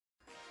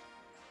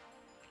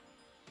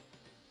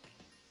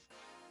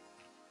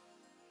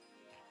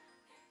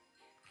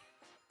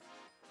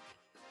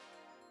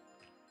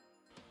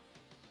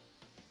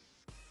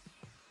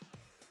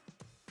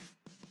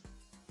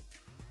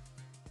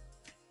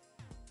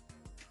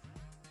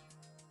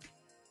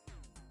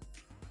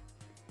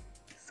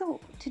So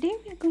today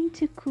we are going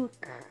to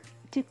cook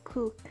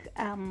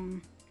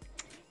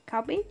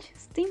cabbage,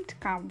 steamed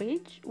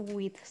cabbage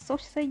with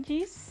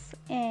sausages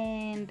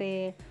and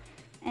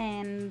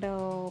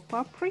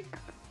paprika,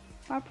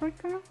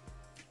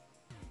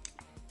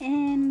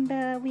 and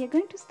we are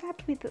going to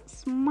start with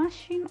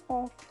smashing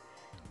of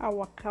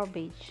our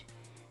cabbage.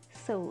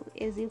 So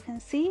as you can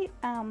see,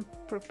 I'm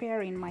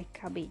preparing my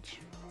cabbage.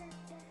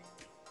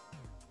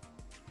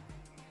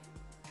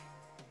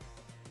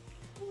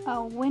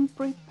 When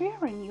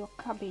preparing your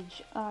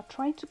cabbage,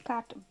 try to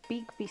cut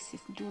big pieces.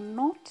 Do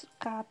not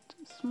cut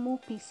small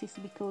pieces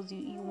because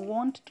you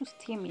want to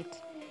steam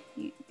it.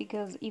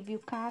 Because if you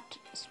cut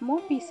small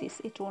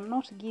pieces, it will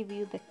not give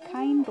you the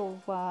kind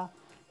of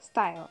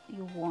style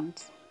you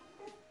want.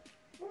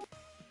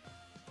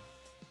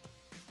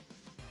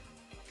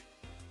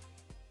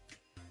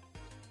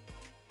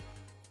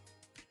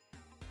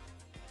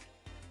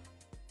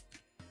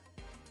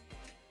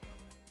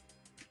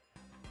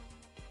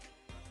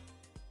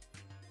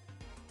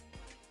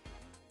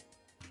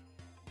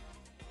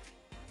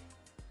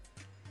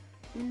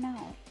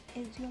 Now,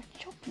 as you're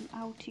chopping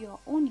out your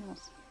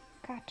onions,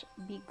 cut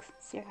big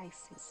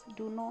slices.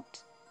 Do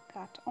not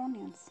cut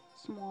onions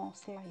small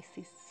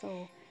slices.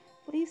 So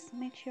please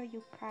make sure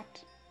you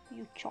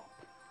chop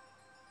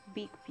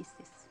big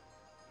pieces.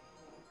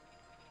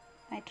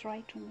 I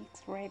try to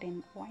mix red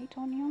and white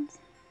onions.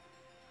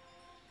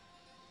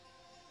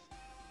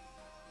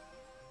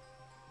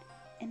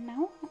 And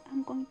now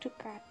I'm going to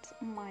cut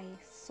my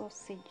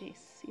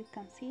sausages. You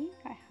can see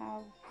I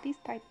have this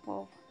type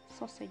of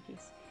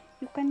sausages.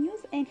 You can use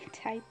any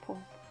type of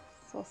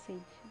sausage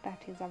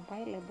that is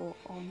available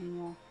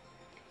on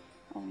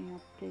your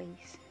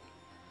place.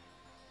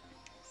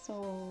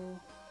 So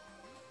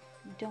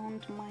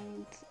don't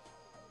mind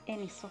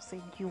any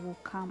sausage you will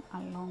come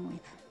along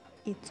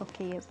with. It's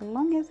okay as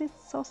long as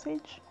it's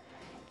sausage,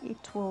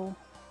 it will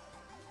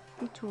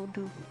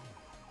do.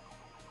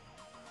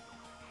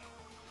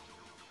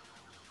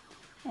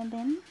 And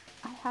then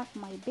I have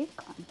my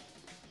bacon.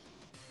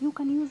 You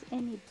can use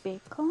any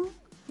bacon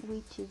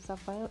which is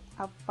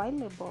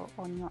available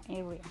on your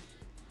area.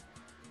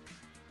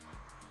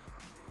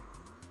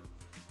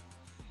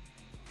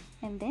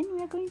 And then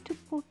we are going to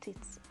put it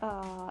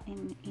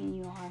in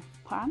your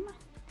pan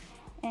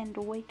and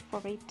wait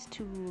for it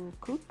to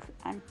cook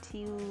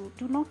until,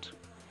 do not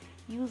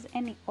use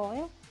any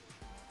oil,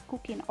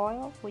 cooking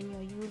oil when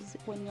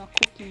you're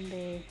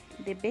cooking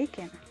the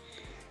bacon,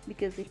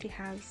 because it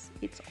has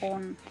its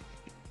own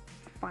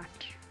fat.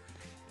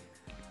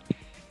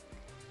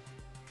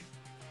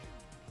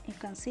 You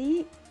can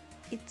see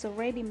it's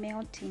already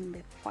melting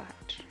the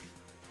fat,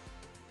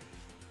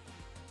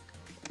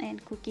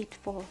 and cook it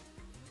for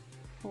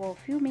a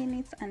few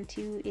minutes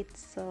until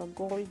it's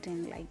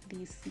golden, like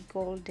this,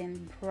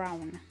 golden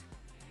brown.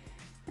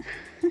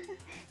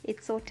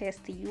 It's so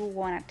tasty. You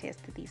wanna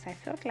taste this. I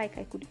felt like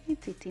I could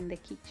eat it in the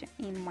kitchen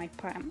in my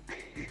pan.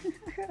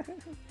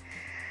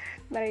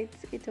 But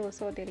it was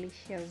so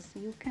delicious.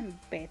 You can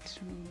bet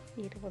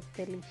me it was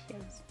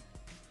delicious.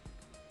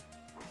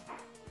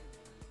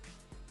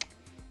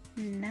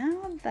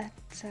 Now that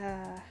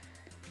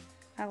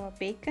our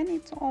bacon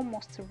is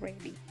almost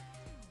ready,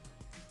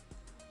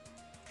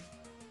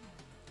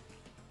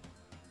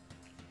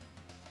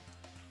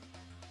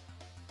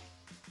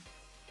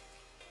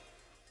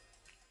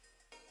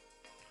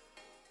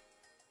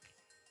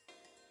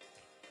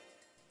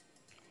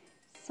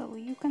 so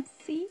you can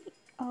see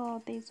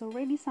there's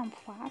already some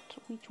fat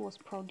which was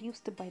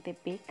produced by the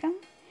bacon,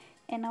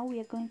 and now we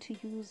are going to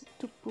use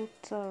to put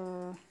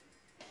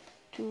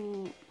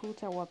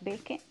our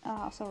bacon,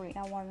 our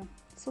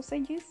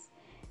sausages.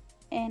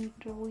 And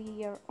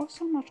we are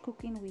also not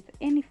cooking with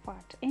any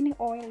fat, any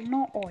oil,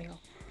 no oil.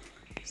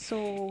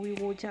 So we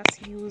will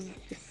just use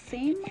the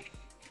same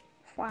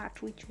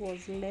fat which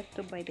was left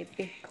by the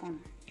bacon.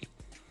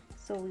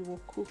 So we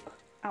will cook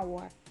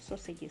our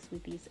sausages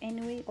with this.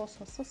 Anyway,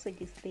 also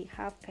sausages, they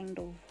have kind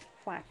of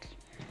fat,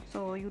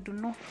 so you do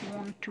not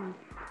want to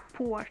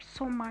pour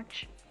so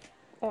much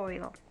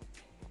oil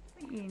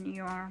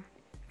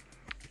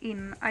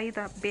in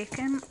either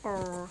bacon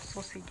or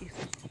sausages.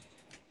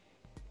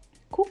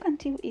 Cook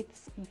until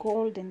it's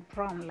golden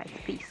brown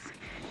like this.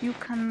 You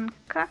can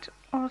cut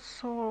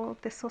also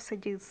the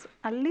sausages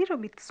a little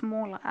bit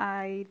smaller.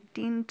 I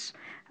did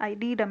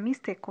a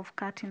mistake of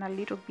cutting a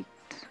little bit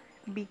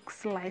big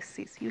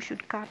slices. You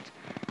should cut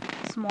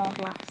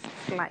smaller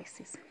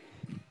slices.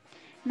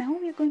 Now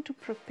we are going to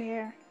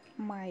prepare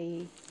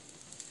my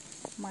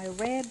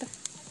red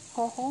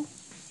hoho,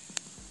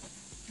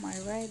 my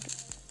red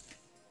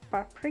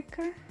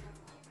paprika,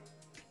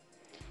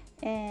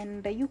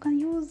 and you can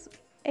use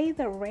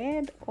either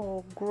red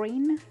or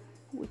green,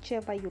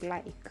 whichever you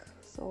like.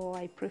 So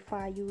I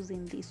prefer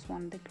using this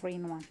one, the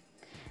green one.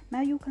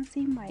 Now you can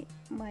see my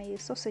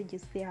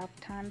sausages, they have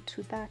turned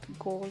to that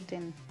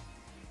golden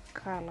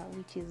color,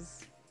 which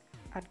is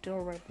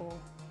adorable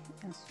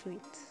and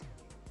sweet.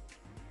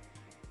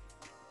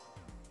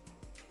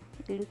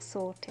 It looks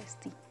so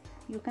tasty.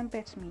 You can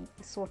bet me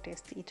it's so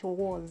tasty. It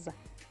was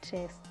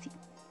tasty.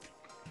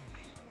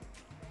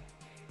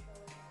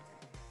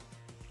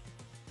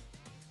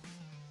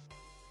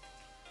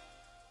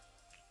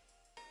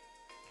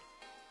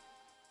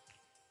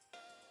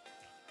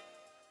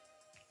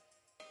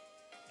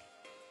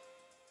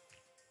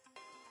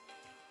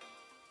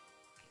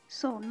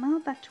 So now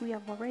that we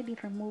have already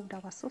removed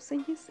our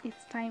sausages,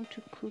 it's time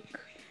to cook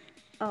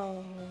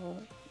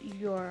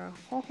your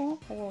hoho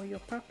or your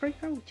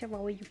paprika, whichever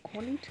way you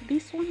call it.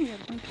 This one we are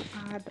going to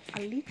add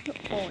a little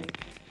oil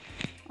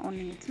on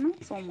it,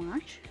 not so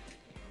much,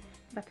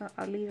 but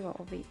a little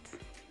of it.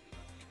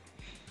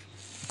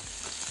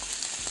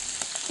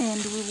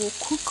 And we will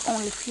cook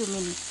only a few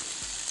minutes.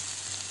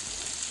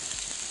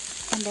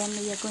 And then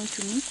we are going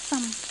to mix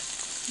some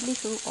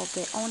little of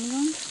the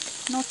onions,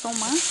 not so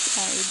much.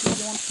 I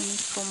don't want to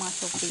mix so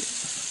much of this.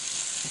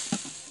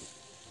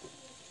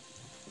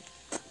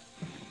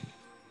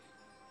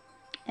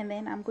 And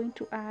then I'm going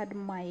to add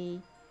my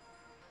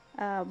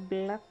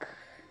black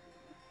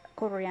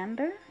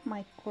coriander,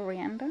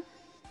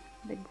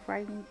 the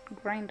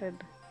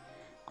grinded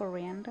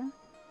coriander.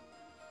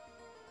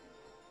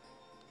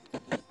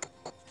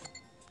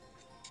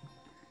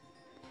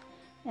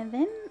 And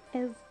then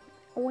as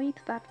wait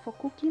that for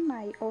cooking,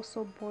 I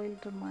also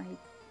boiled my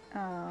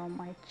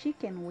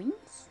chicken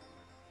wings,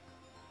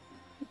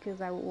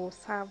 because I will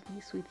serve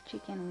this with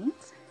chicken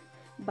wings.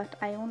 But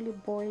I only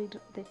boiled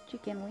the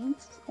chicken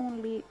wings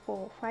only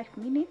for 5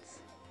 minutes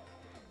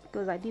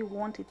because I didn't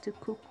want it to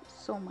cook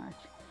so much.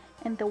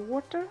 And the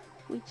water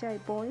which I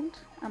boiled,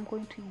 I'm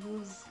going to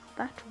use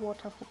that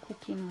water for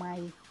cooking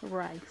my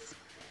rice.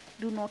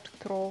 Do not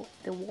throw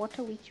the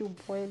water which you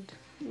boiled,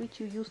 which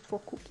you used for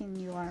cooking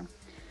your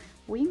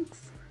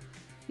wings,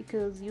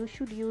 because you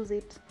should use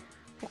it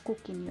for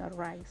cooking your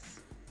rice.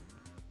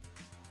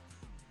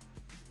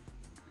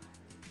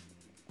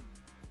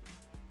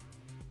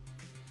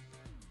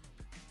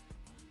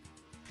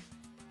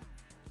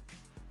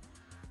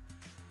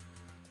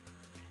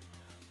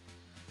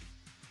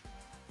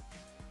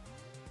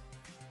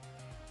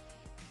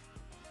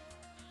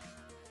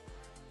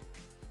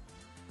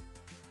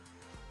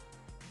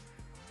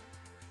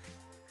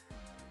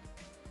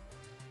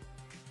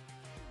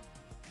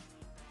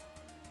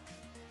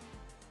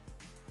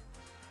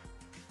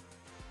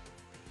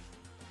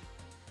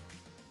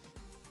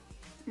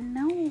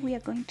 Now we are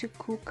going to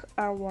cook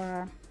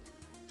our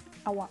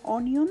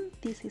onion.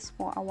 This is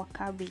for our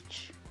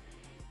cabbage.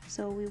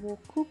 So we will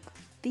cook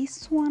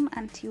this one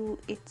until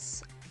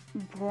it's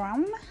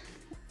brown,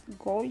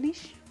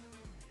 goldish.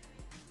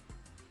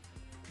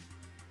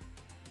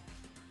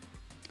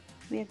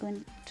 We are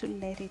going to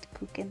let it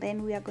cook, and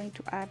then we are going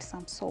to add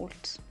some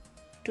salt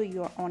to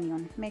your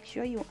onion. Make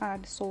sure you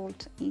add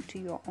salt into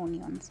your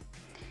onions,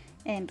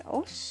 and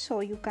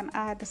also you can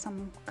add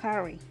some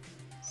curry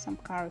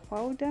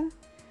powder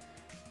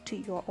to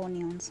your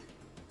onions.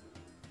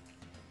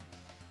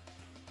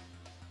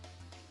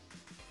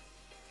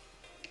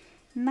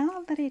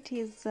 Now that it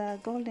is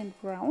golden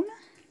brown,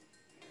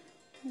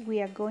 we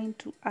are going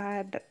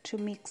to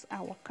mix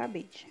our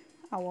cabbage,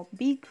 our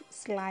big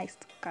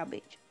sliced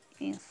cabbage,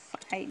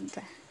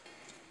 inside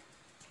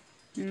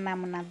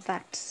namna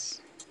that.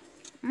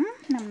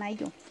 Namna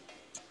hiyo.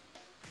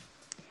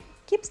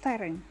 Keep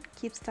stirring.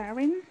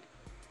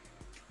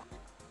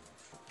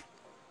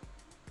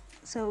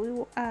 So we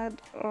will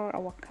add all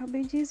our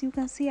cabbages. You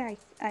can see I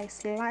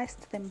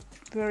sliced them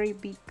very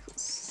big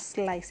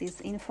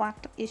slices. In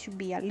fact, it should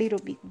be a little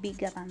bit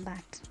bigger than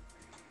that,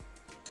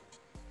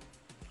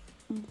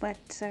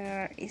 but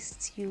it's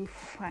still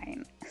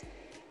fine.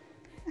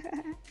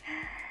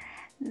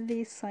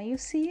 This one, you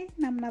see,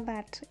 namna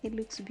that, it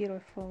looks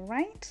beautiful,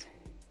 right?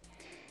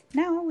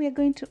 Now we are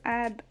going to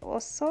add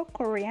also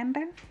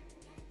coriander.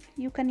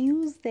 You can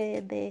use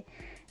the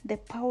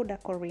powder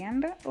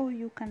coriander, or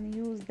you can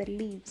use the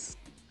leaves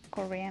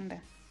coriander,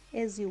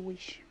 as you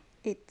wish.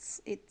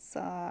 It's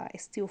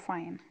still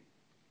fine.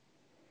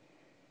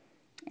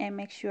 And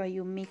make sure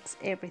you mix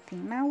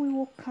everything. Now we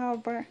will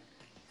cover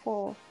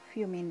for a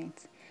few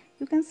minutes.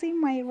 You can see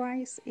my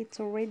rice,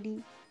 it's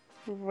already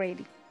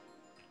ready.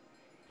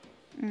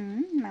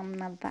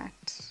 Namna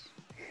that.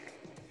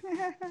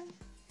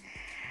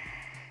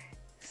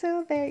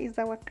 So there is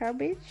our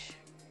cabbage,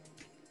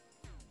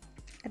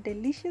 a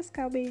delicious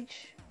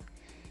cabbage.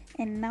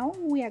 And now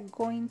we are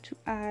going to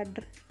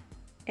add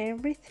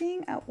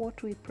everything at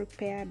what we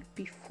prepared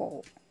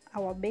before,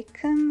 our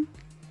bacon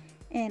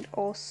and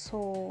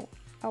also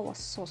our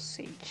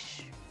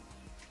sausage,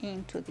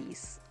 into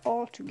this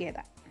all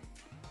together.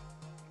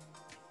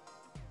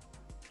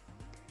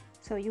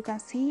 So you can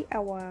see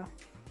our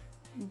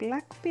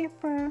black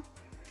pepper,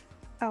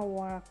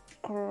 our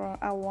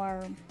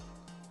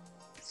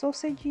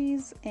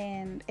sausages,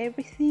 and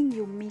everything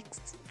you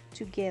mixed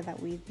together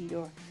with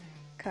your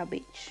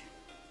cabbage.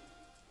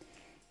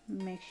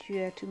 Make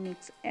sure to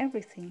mix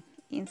everything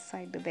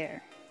inside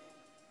there.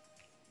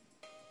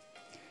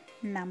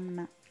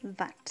 Namna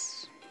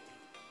that.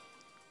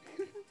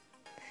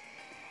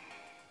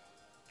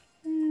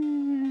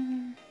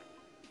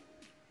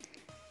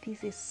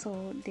 This is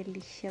so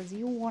delicious.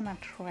 You wanna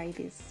try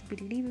this.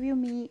 Believe you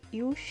me,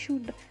 you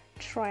should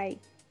try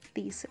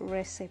this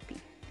recipe.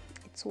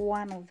 It's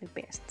one of the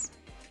best.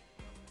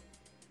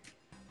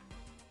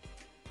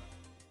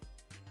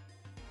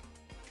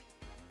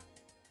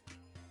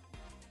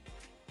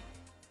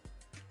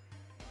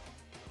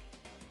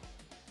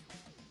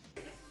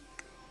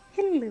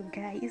 Hello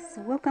guys,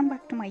 welcome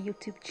back to my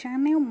YouTube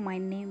channel. My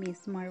name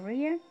is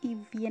Maria. If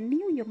you're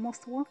new, you're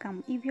most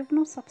welcome. If you've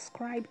not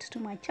subscribed to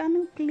my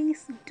channel,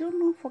 please do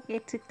not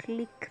forget to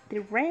click the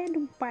red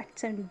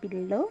button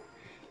below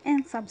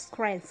and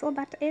subscribe so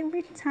that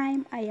every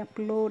time I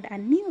upload a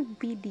new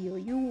video,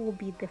 you will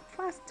be the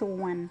first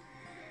one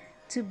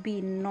to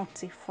be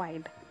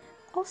notified.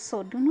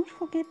 Also, do not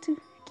forget to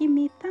give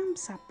me a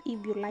thumbs up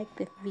if you like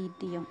the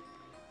video.